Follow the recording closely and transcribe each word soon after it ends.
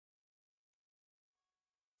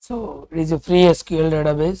So it is a free SQL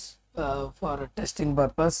database for testing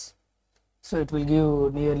purpose. So it will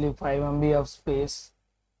give nearly 5 MB of space.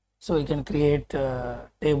 So we can create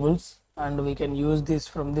tables, and we can use this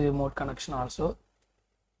from the remote connection also.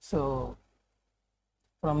 So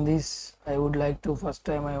from this I would like to, first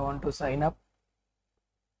time I want to sign up.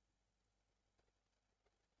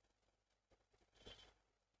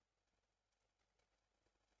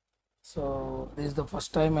 So this is the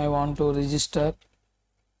first time I want to register.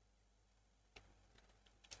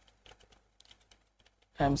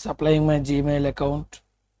 I am supplying my Gmail account.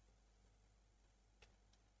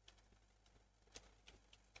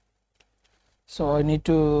 So I need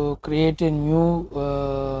to create a new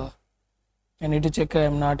I need to check I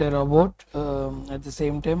am not a robot. At the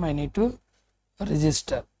same time I need to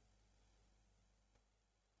register.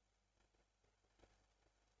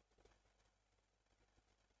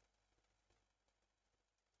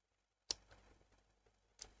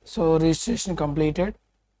 So registration completed.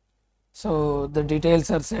 So the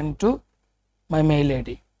details are sent to my mail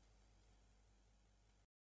ID.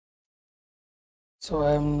 So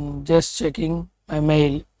I am just checking my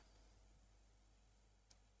mail.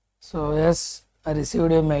 So yes, I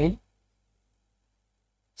received a mail.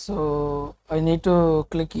 So I need to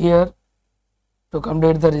click here to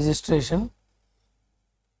complete the registration.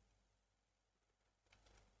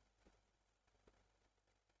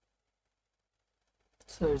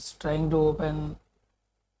 So it's trying to open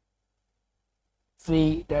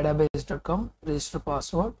freedatabase.com, register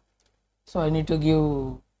password. So I need to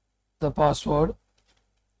give the password.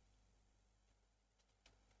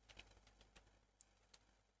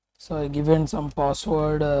 So I given some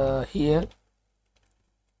password here.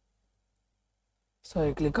 So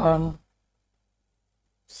I click on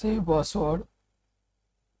save password.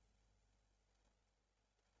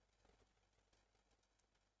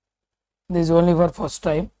 This is only for first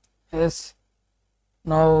time. Yes,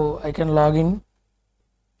 now I can log in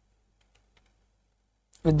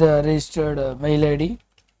with the registered mail ID.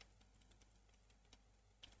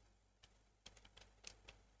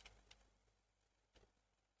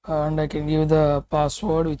 And I can give the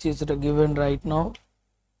password which is given right now.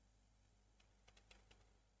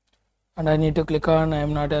 And I need to click on I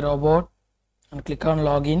am not a robot and click on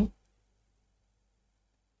login.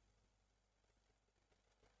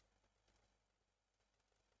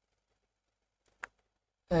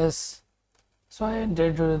 Yes, so I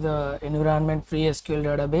entered to the environment free SQL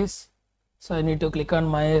database. So I need to click on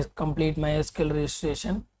complete MySql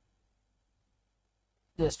registration.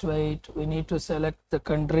 Just wait, we need to select the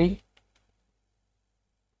country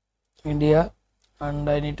India, and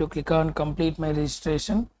I need to click on complete my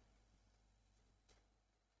registration.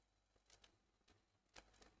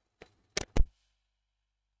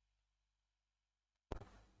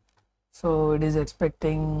 So it is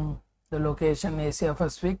expecting the location Asia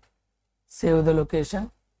Pacific. Save the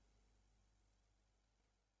location.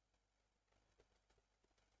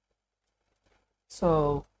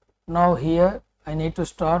 So now here I need to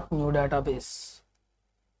start new database.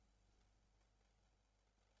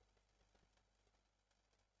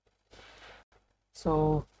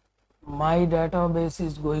 So my database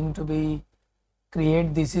is going to be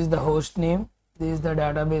create, this is the host name, this is the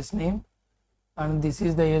database name, and this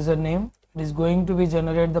is the username. It is going to be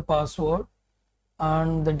generate the password,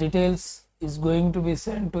 and the details is going to be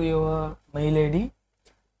sent to your mail ID.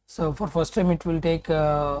 So for first time it will take 1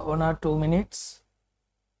 or 2 minutes.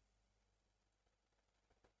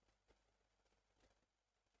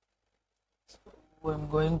 So I'm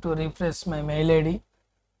going to refresh my mail ID.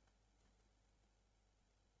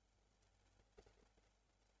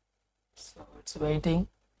 So it's waiting.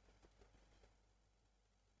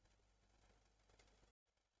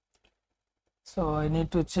 So I need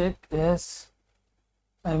to check, yes,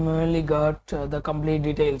 I only got the complete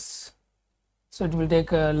details. So it will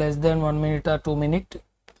take less than 1 minute or 2 minutes.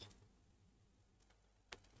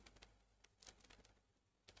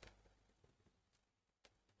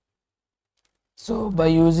 So by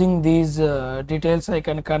using these details I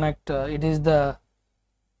can connect, it is the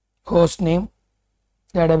host name,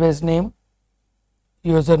 database name,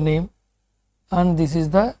 username, and this is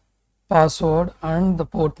the password and the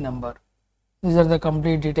port number. These are the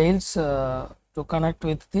complete details to connect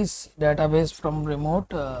with this database from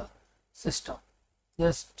remote system.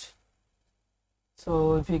 Just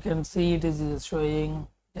so if you can see, it is showing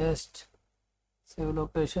just save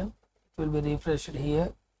location. It will be refreshed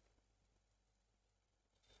here.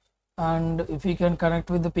 And if you can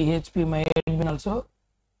connect with the PHP MyAdmin also.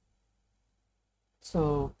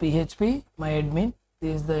 So PHP MyAdmin,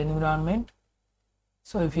 this is the environment.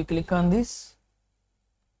 So if you click on this,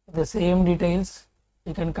 the same details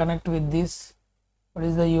we can connect with this. What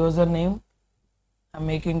is the username? I'm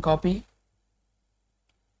making copy.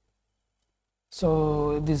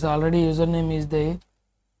 So this already username is the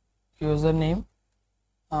username,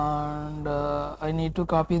 and I need to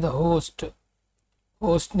copy the host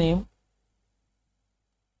name,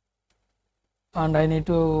 and I need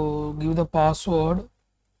to give the password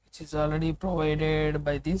which is already provided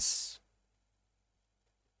by this.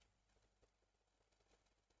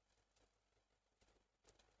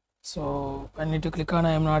 So I need to click on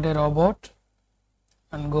I am not a robot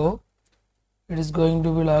and go. It is going to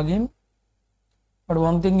be login, but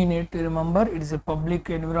one thing you need to remember, it is a public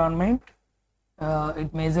environment.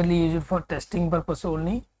 It majorly used for testing purpose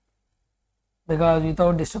only, because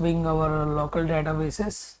without disturbing our local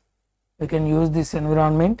databases we can use this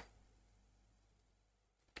environment.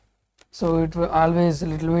 So it will always a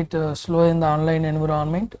little bit slow in the online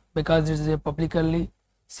environment, because it is a publicly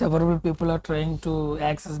several people are trying to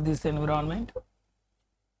access this environment.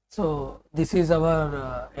 So this is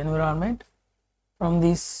our environment. From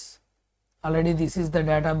this, already this is the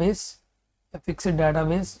database, a fixed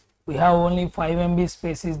database. We have only 5 MB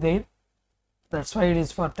space is there. That's why it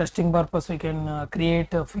is for testing purpose. We can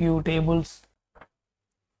create a few tables.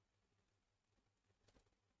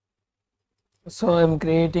 So I am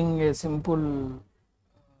creating a simple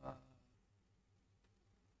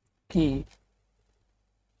key,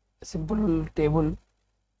 a simple table.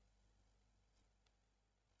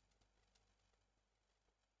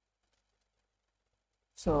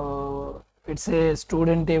 So it's a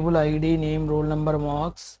student table, ID, name, roll number,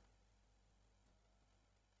 marks,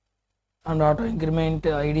 and auto increment.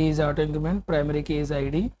 ID is auto increment, primary key is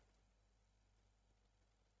ID.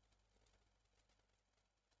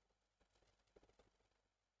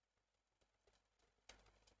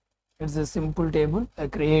 It's a simple table I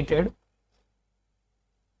created.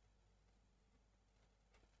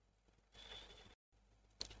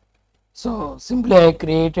 So simply I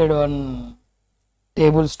created one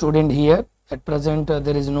table student here. At present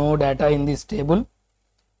there is no data in this table.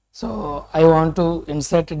 So I want to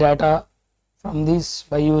insert data from this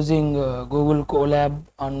by using Google Colab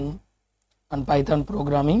on Python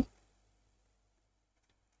programming.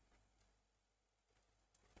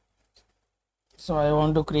 So I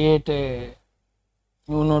want to create a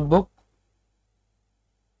new notebook.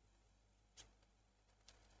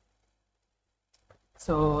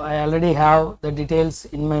 So I already have the details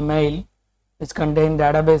in my mail, which contain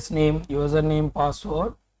database name, username,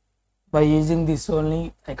 password. By using this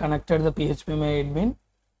only, I connected the PHP MyAdmin,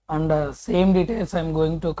 and same details I am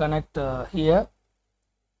going to connect here.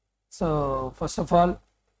 So first of all,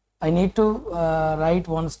 I need to write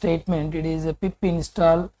one statement. It is a pip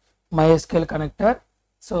install MySql connector.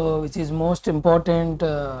 So which is most important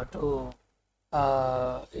to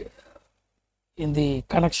in the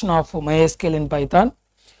connection of MySql in Python.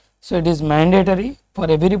 So it is mandatory for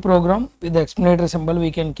every program. With the explanatory symbol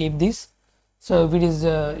we can keep this. So if it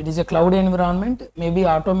is a cloud environment, maybe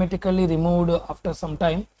automatically removed after some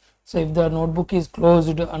time. So if the notebook is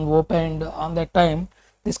closed and opened on that time,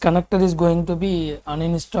 this connector is going to be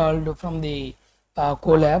uninstalled from the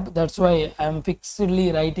Colab. That's why I am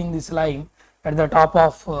fixedly writing this line at the top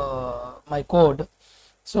of my code.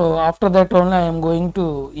 So after that only I am going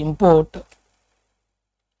to import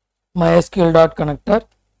MySql.connector.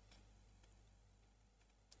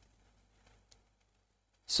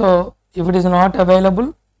 So if it is not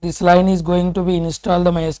available, this line is going to be install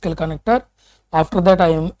the MySql connector. After that I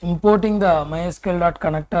am importing the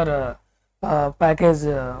MySql.connector package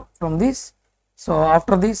from this. So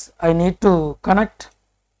after this I need to connect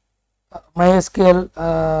MySql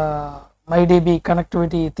MyDB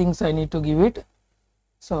connectivity things I need to give it.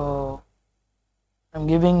 So I am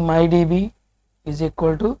giving MyDB is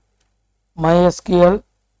equal to MySql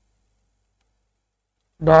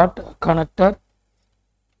dot connector.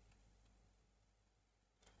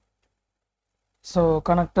 So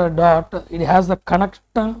connector dot, it has the connect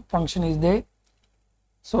function is there.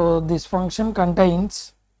 So this function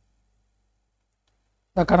contains,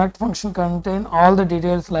 the connect function contain all the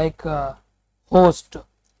details like host.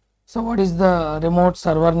 So what is the remote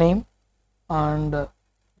server name, and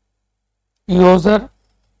user,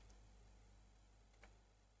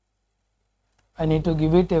 I need to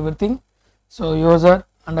give it everything. So user,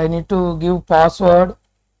 and I need to give password,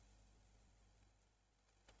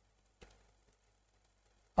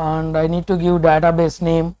 and I need to give database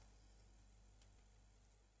name.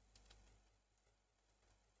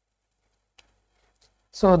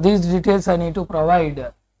 So these details I need to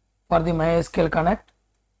provide for the MySql connect.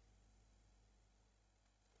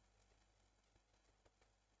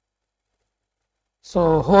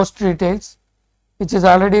 So host details, which is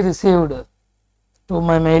already received to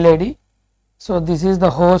my mail ID. So this is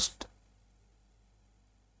the host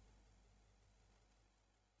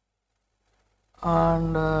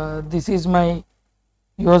and this is my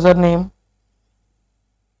username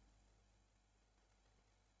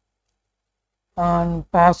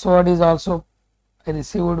and password is also I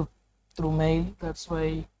received through mail. That's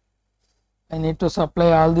why I need to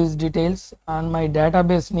supply all these details, and my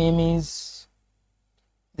database name is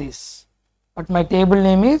this, but my table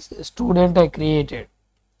name is student I created.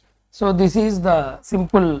 So this is the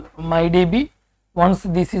simple MyDB. Once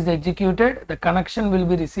this is executed, the connection will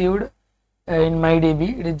be received in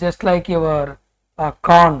MyDB. It is just like your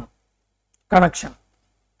con connection.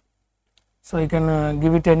 So you can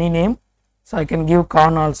give it any name. So I can give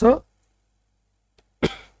con also.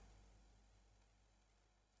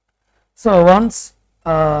 So once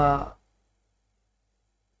the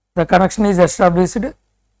connection is established,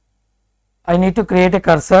 I need to create a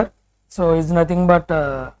cursor. So it's nothing but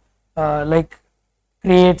like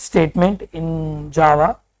create statement in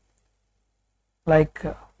Java, like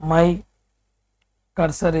my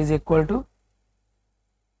cursor is equal to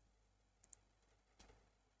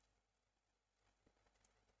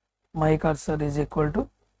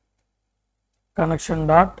connection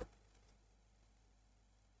dot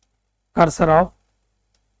cursor of.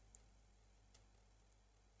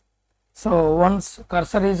 So once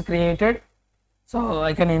cursor is created, so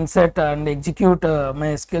I can insert and execute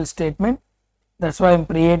my SQL statement. That's why I am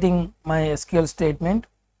creating my SQL statement.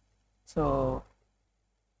 So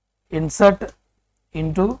insert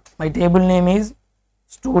into my table name is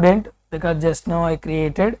student, because just now I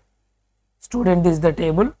created student is the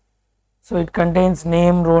table. So it contains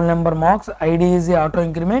name, roll number, marks. ID is the auto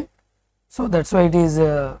increment. So that's why it is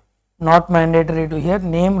not mandatory to here.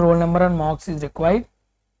 Name, roll number and marks is required.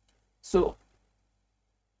 So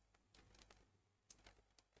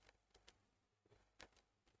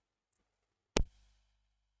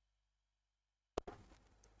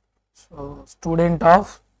student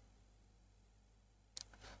of,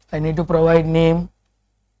 I need to provide name,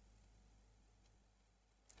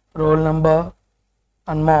 roll number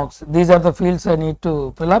and marks. These are the fields I need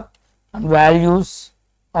to fill up, and values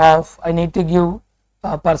of, I need to give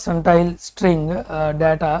a percentile string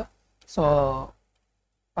data. So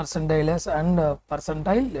percentile s and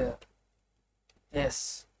percentile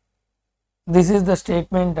s. This is the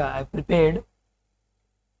statement I prepared.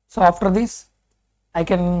 So after this I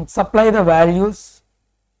can supply the values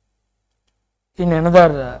in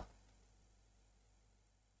another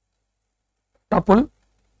tuple.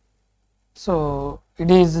 So it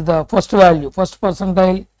is the first value, first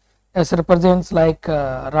percentile s represents like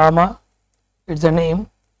Rama, it's a name,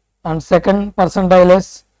 and second percentile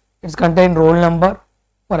s, it's contain roll number.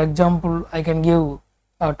 For example, I can give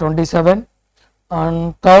 27,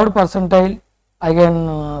 and third percentile I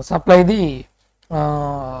can supply the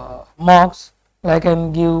marks, like I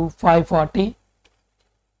can give 540.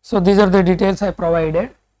 So these are the details I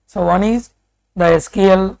provided. So one is the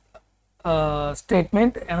SQL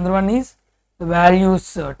statement, another one is the values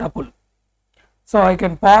tuple. So I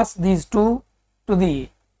can pass these two to the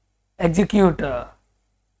execute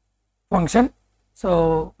function.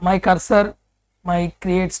 So my cursor, my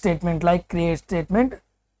create statement, like create statement.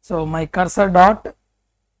 So my cursor dot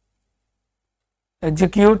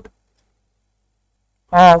execute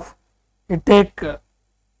of, it take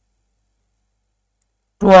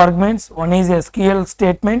two arguments, one is SQL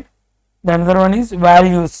statement, the another one is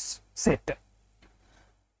values set.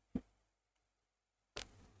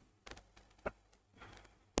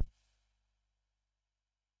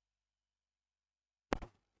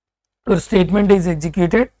 Your statement is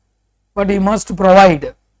executed, but you must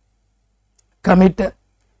provide commit.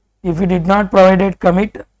 If you did not provide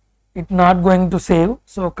commit, it not going to save.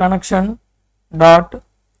 So connection dot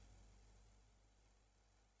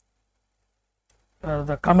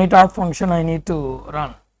the commit of function I need to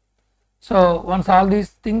run. So once all these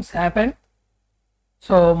things happen,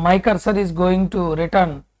 so my cursor is going to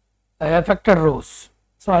return affected rows.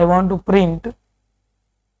 So I want to print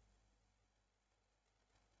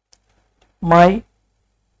my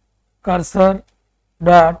cursor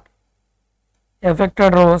dot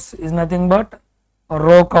affected rows is nothing but a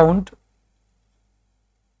row count.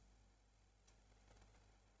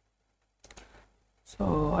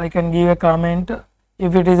 So I can give a comment,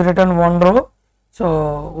 if it is written one row,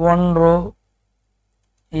 so one row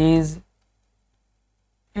is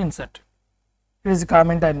insert. It is a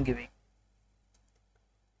comment I am giving.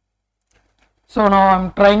 So now I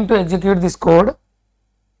am trying to execute this code.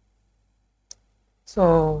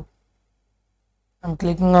 So I am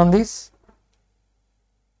clicking on this.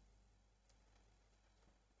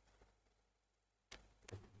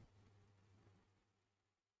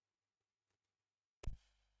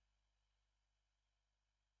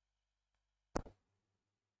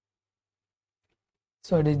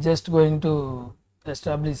 So it is just going to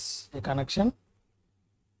establish a connection.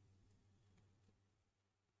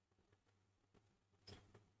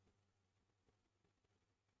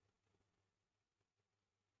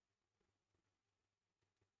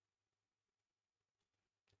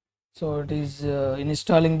 So it is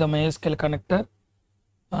installing the MySql connector,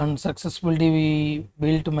 and successfully we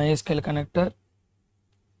built MySql connector.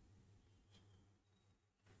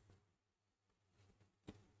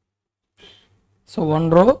 So one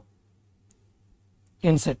row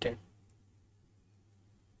inserted.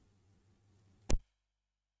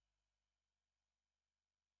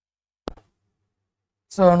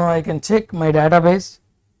 So now I can check my database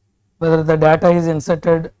whether the data is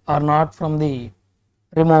inserted or not from the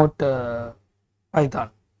remote Python.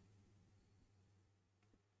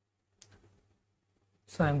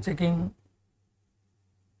 So I am checking.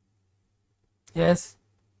 Yes,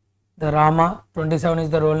 the Rama 27 is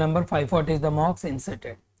the roll number, 540 is the marks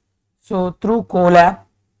inserted. So through Colab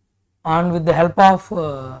and with the help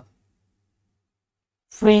of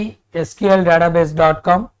free SQL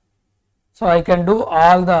database.com, so I can do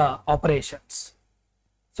all the operations.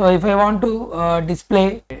 So if I want to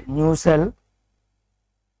display a new cell,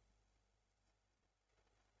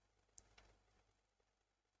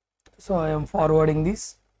 so I am forwarding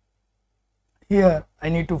this. Here I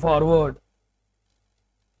need to forward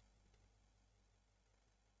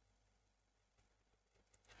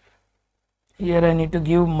here I need to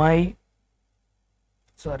give my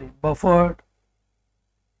buffered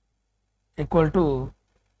equal to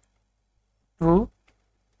true.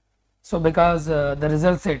 So because the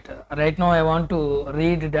result set right now I want to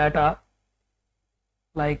read data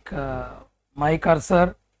like my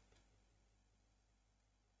cursor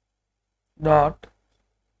dot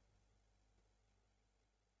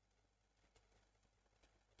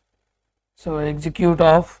so execute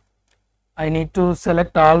of, I need to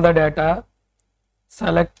select all the data,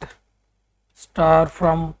 select star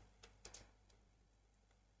from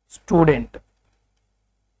student,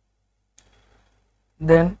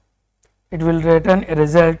 then it will return a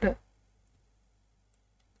result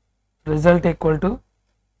equal to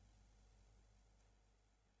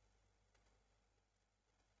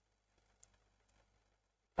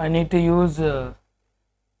I need to use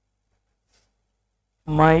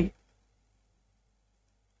my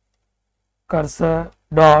cursor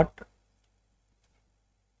dot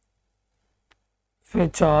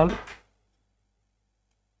fetch all.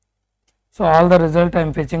 So all the result I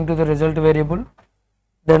am fetching to the result variable,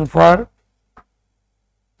 then for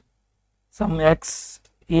some x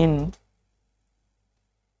in,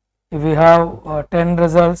 if we have 10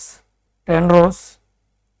 results, 10 rows,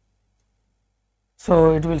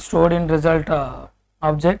 so it will store in result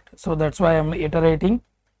object. So that's why I am iterating.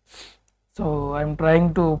 So I am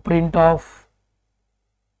trying to print off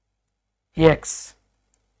x.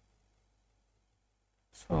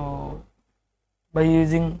 So by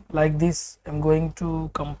using like this, I am going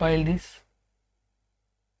to compile this.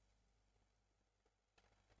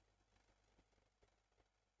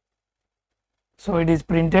 So it is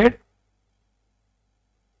printed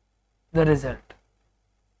the result.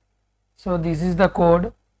 So this is the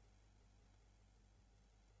code.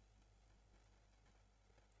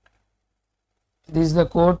 This is the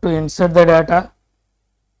code to insert the data,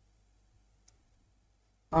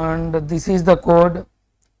 and this is the code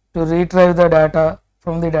to retrieve the data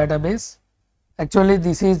from the database. Actually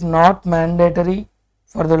this is not mandatory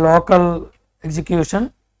for the local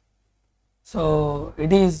execution. So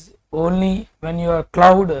it is only when you are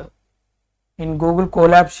cloud in Google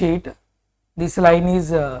Colab sheet, this line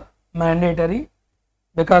is mandatory,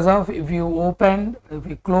 because of if you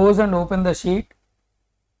close and open the sheet,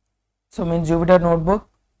 so means Jupyter notebook,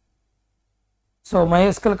 so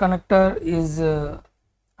MySql connector is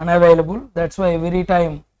unavailable. That's why every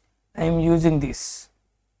time I am using this.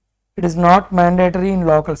 It is not mandatory in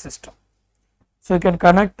local system. So you can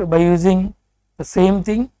connect by using the same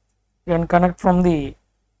thing. You can connect from the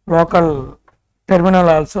local terminal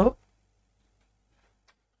also.